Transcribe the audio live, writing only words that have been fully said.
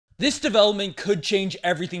This development could change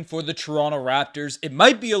everything for the Toronto Raptors. It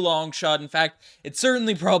might be a long shot. In fact, it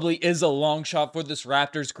certainly probably is a long shot for this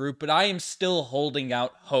Raptors group, but I am still holding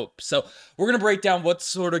out hope. So we're going to break down what's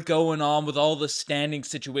sort of going on with all the standing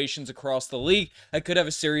situations across the league that could have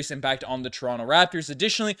a serious impact on the Toronto Raptors.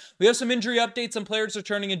 Additionally, we have some injury updates on players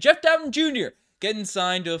returning, and Jeff Dowtin Jr. getting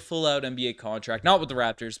signed to a full-out NBA contract, not with the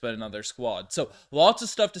Raptors, but another squad. So lots of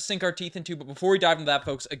stuff to sink our teeth into, but before we dive into that,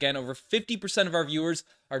 folks, again, over 50% of our viewers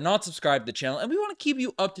are not subscribed to the channel, and we want to keep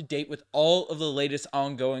you up to date with all of the latest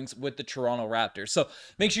ongoings with the Toronto Raptors. So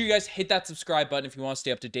make sure you guys hit that subscribe button if you want to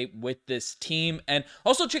stay up to date with this team, and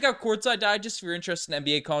also check out Courtside Digest if you're interested in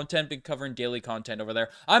NBA content. Been covering daily content over there.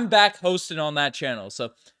 I'm back hosting on that channel, so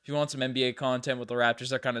if you want some NBA content with the Raptors,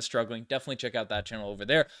 they're kind of struggling, definitely check out that channel over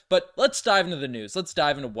there. But let's dive into the news. Let's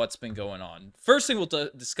dive into what's been going on. First thing we'll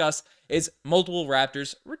discuss is multiple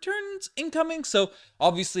Raptors returns incoming. So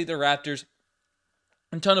obviously the Raptors,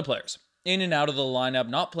 a ton of players in and out of the lineup,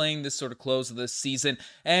 not playing this sort of close of this season,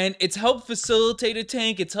 and it's helped facilitate a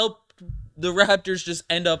tank. It's helped the Raptors just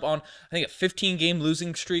end up on, I think, a 15-game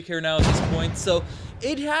losing streak here now at this point. So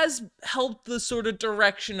it has helped the sort of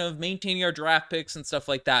direction of maintaining our draft picks and stuff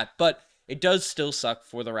like that. But it does still suck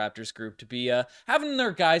for the Raptors group to be having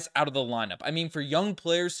their guys out of the lineup. I mean, for young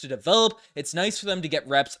players to develop, it's nice for them to get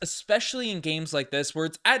reps, especially in games like this where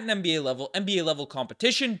it's at an NBA level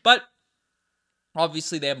competition, but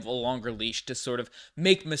obviously, they have a longer leash to sort of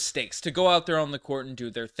make mistakes, to go out there on the court and do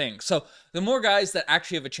their thing. So the more guys that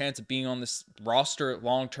actually have a chance of being on this roster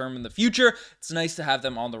long-term in the future, it's nice to have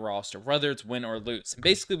them on the roster, whether it's win or lose. And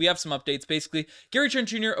basically, we have some updates. Basically, Gary Trent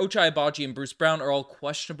Jr., Ochai Agbaji, and Bruce Brown are all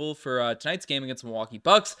questionable for tonight's game against the Milwaukee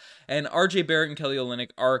Bucks. And RJ Barrett and Kelly Olynyk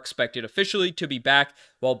are expected officially to be back,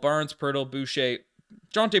 while Barnes, Pirtle, Boucher,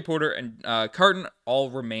 Jonte Porter, and Carton all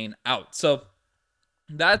remain out. So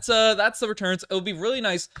that's the returns. It'll be really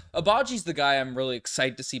nice. Abaji's the guy I'm really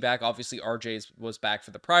excited to see back. Obviously, RJ was back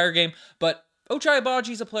for the prior game, but Ochai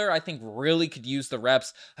Agbaji's a player I think really could use the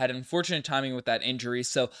reps. Had unfortunate timing with that injury,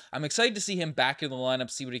 so I'm excited to see him back in the lineup,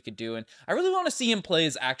 see what he could do, and I really want to see him play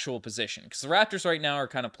his actual position, because the Raptors right now are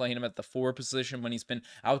kind of playing him at the 4 position when he's been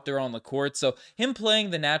out there on the court, so him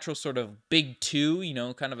playing the natural sort of big 2, you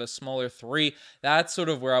know, kind of a smaller 3, that's sort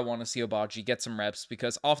of where I want to see Agbaji get some reps,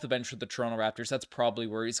 because off the bench with the Toronto Raptors, that's probably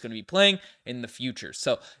where he's going to be playing in the future.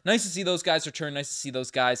 So nice to see those guys return, nice to see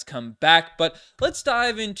those guys come back, but let's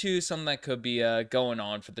dive into something that could be going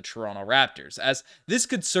on for the Toronto Raptors, as this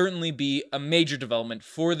could certainly be a major development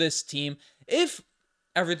for this team if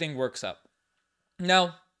everything works out.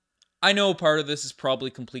 Now, I know part of this is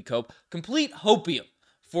probably complete hopium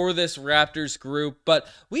for this Raptors group, but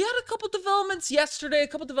we had a couple developments yesterday, a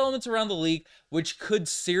couple developments around the league, which could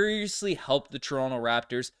seriously help the Toronto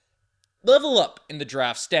Raptors level up in the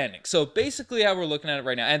draft standing. So basically how we're looking at it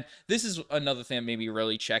right now, and this is another thing that made me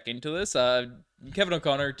really check into this. Kevin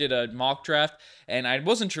O'Connor did a mock draft, and I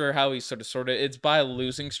wasn't sure how he sort of it's by a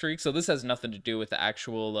losing streak, so this has nothing to do with the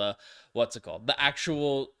actual, the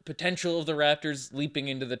actual potential of the Raptors leaping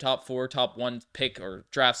into the top 4, top 1 pick or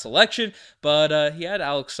draft selection, but he had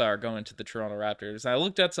Alex Sarr going to the Toronto Raptors. I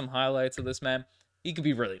looked at some highlights of this man. He could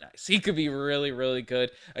be really nice. He could be really, really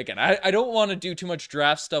good. Again, I don't want to do too much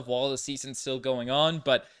draft stuff while the season's still going on,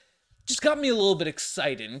 but just got me a little bit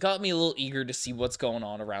excited and got me a little eager to see what's going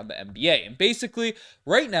on around the NBA. And basically,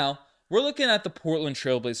 right now, we're looking at the Portland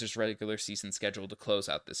Trailblazers regular season schedule to close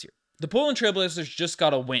out this year. The Portland Trailblazers just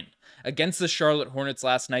got a win against the Charlotte Hornets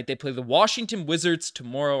last night. They play the Washington Wizards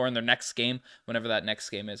tomorrow, or in their next game, whenever that next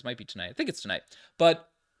game is. Might be tonight. I think it's tonight. But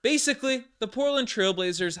basically, the Portland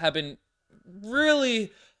Trailblazers have been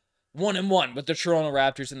really 1-1 with the Toronto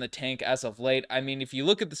Raptors in the tank as of late. I mean, if you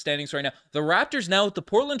look at the standings right now, the Raptors now with the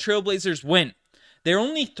Portland Trailblazers win, they're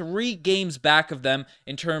only 3 games back of them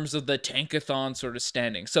in terms of the tankathon sort of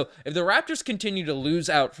standing. So if the Raptors continue to lose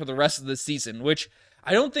out for the rest of the season, which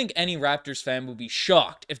I don't think any Raptors fan would be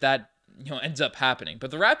shocked if that, ends up happening, but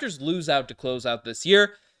the Raptors lose out to close out this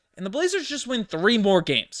year, and the Blazers just win 3 more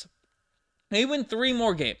games. They win 3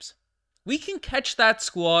 more games. We can catch that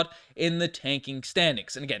squad in the tanking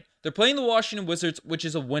standings. And again, they're playing the Washington Wizards, which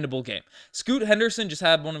is a winnable game. Scoot Henderson just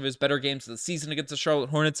had one of his better games of the season against the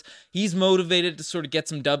Charlotte Hornets. He's motivated to sort of get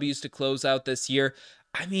some W's to close out this year.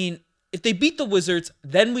 I mean, if they beat the Wizards,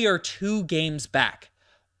 then we are 2 games back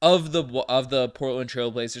of the Portland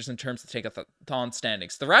Trailblazers in terms of tankathon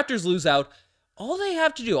standings. The Raptors lose out. All they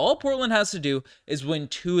have to do, all Portland has to do, is win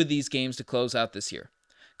 2 of these games to close out this year.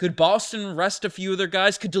 Could Boston rest a few of their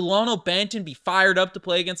guys? Could Delano Banton be fired up to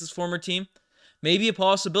play against his former team? Maybe a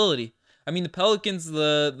possibility. I mean, the Pelicans,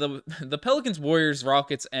 the Pelicans, Warriors,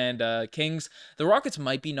 Rockets, and Kings. The Rockets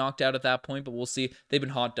might be knocked out at that point, but we'll see. They've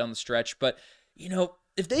been hot down the stretch. But,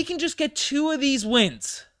 if they can just get 2 of these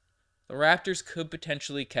wins, the Raptors could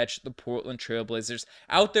potentially catch the Portland Trailblazers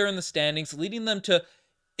out there in the standings, leading them to,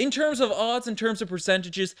 in terms of odds, in terms of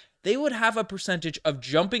percentages, they would have a percentage of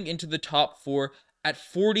jumping into the top 4 at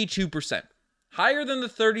 42%. Higher than the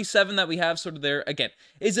 37 that we have sort of there. Again,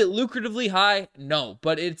 is it lucratively high? No,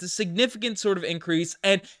 but it's a significant sort of increase,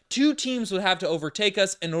 and 2 teams would have to overtake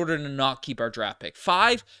us in order to not keep our draft pick.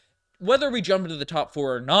 5, whether we jump into the top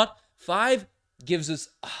 4 or not, 5 gives us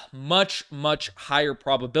a much, much higher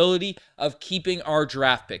probability of keeping our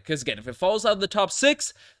draft pick. Because again, if it falls out of the top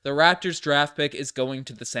 6, the Raptors draft pick is going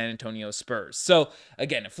to the San Antonio Spurs. So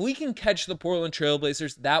again, if we can catch the Portland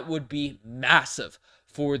Trailblazers, that would be massive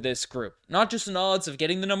for this group. Not just in odds of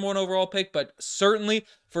getting the number 1 overall pick, but certainly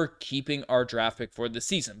for keeping our draft pick for the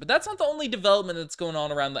season. But that's not the only development that's going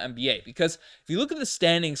on around the NBA, because if you look at the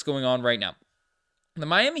standings going on right now, the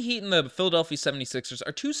Miami Heat and the Philadelphia 76ers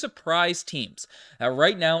are 2 surprise teams that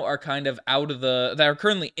right now are kind of that are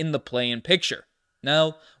currently in the play-in picture.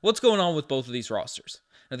 Now, what's going on with both of these rosters?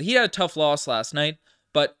 Now, the Heat had a tough loss last night,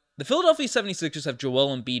 but the Philadelphia 76ers have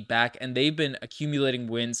Joel Embiid back, and they've been accumulating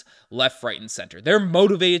wins left, right, and center. They're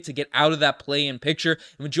motivated to get out of that play-in picture,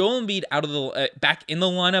 and with Joel Embiid out of the back in the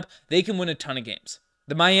lineup, they can win a ton of games.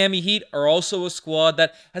 The Miami Heat are also a squad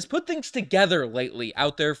that has put things together lately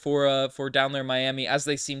out there for down there in Miami, as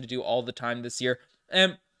they seem to do all the time this year.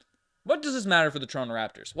 And what does this matter for the Toronto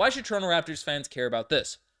Raptors? Why should Toronto Raptors fans care about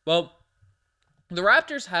this? Well, the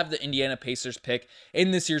Raptors have the Indiana Pacers pick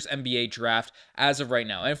in this year's NBA draft as of right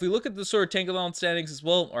now. And if we look at the sort of tankathon standings as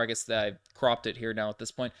well, or I guess I cropped it here now at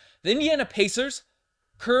this point, the Indiana Pacers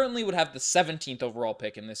currently would have the 17th overall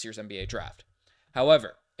pick in this year's NBA draft.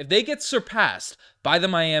 However, if they get surpassed by the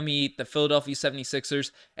Miami Heat, the Philadelphia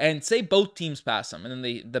 76ers, and say both teams pass them, and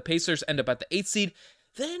then the Pacers end up at the 8th seed,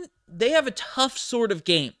 then they have a tough sort of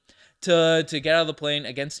game to get out of the plane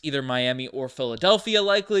against either Miami or Philadelphia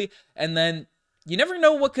likely, and then you never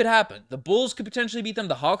know what could happen. The Bulls could potentially beat them,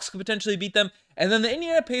 the Hawks could potentially beat them, and then the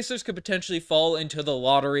Indiana Pacers could potentially fall into the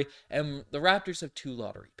lottery, and the Raptors have 2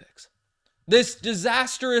 lottery picks. This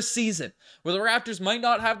disastrous season, where the Raptors might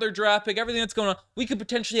not have their draft pick, everything that's going on, we could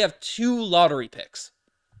potentially have 2 lottery picks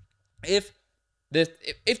if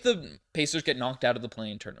the Pacers get knocked out of the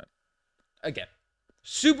play-in tournament. Again,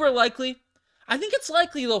 super likely. I think it's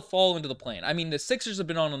likely they'll fall into the play-in. I mean, the Sixers have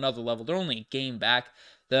been on another level. They're only a game back.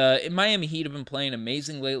 The Miami Heat have been playing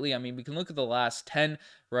amazing lately. I mean, we can look at the last 10,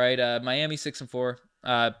 right? Miami 6-4.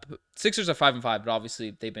 Sixers are 5-5, but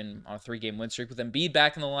obviously they've been on a 3-game win streak with Embiid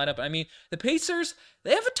back in the lineup. I mean, the Pacers,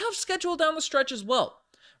 they have a tough schedule down the stretch as well,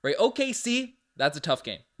 right? OKC, that's a tough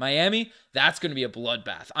game. Miami, that's going to be a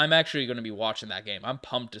bloodbath. I'm actually going to be watching that game. I'm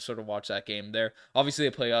pumped to sort of watch that game there. Obviously,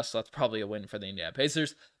 they play us, so that's probably a win for the Indiana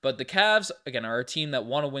Pacers. But the Cavs, again, are a team that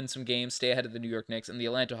want to win some games, stay ahead of the New York Knicks, and the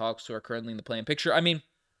Atlanta Hawks, who are currently in the play-in picture. I mean,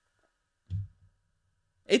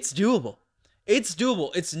 it's doable. It's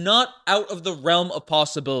doable. It's not out of the realm of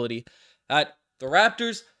possibility that the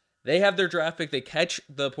Raptors, they have their draft pick, they catch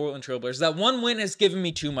the Portland Trailblazers. That 1 win has given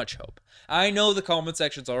me too much hope. I know the comment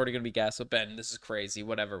section's already going to be gassed up, Ben, this is crazy,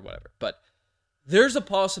 whatever. But there's a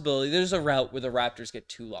possibility, there's a route where the Raptors get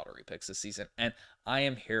 2 lottery picks this season, and I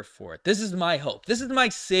am here for it. This is my hope. This is my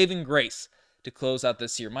saving grace to close out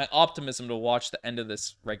this year, my optimism to watch the end of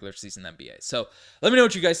this regular season NBA. So let me know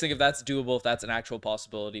what you guys think, if that's doable, if that's an actual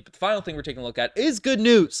possibility. But the final thing we're taking a look at is good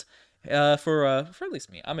news for at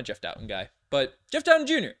least me. I'm a Jeff Dowtin guy. But Jeff Dowtin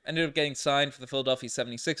Jr. ended up getting signed for the Philadelphia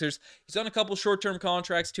 76ers. He's on a couple short-term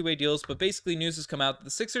contracts, 2-way deals, but basically news has come out that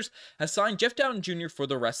the Sixers have signed Jeff Dowtin Jr. for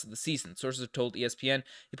the rest of the season. Sources have told ESPN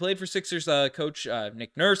he played for Sixers coach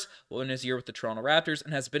Nick Nurse in his year with the Toronto Raptors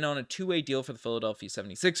and has been on a 2-way deal for the Philadelphia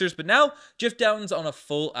 76ers. But now Jeff Dowtin's on a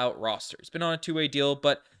full-out roster. He's been on a 2-way deal,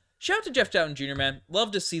 but shout out to Jeff Dowtin Jr., man.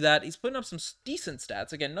 Love to see that. He's putting up some decent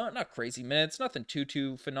stats. Again, not crazy minutes, nothing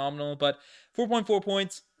too phenomenal, but 4.4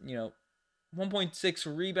 points,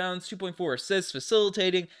 1.6 rebounds, 2.4 assists,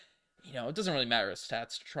 facilitating. It doesn't really matter his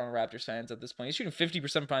stats to Toronto Raptors fans at this point. He's shooting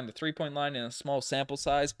 50% behind the three-point line in a small sample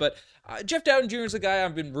size. But Jeff Dowtin Jr. is a guy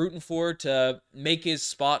I've been rooting for to make his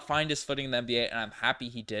spot, find his footing in the NBA, and I'm happy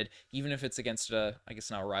he did, even if it's against I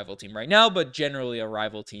guess not a rival team right now, but generally a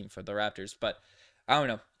rival team for the Raptors. But I don't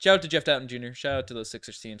know. Shout out to Jeff Dowtin Jr. Shout out to those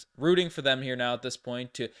Sixers teams. Rooting for them here now at this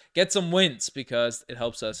point to get some wins because it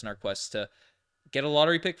helps us in our quest to get a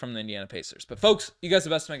lottery pick from the Indiana Pacers. But folks, you guys are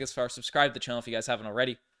the best to make us far. Subscribe to the channel if you guys haven't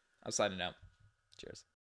already. I'm signing out. Cheers.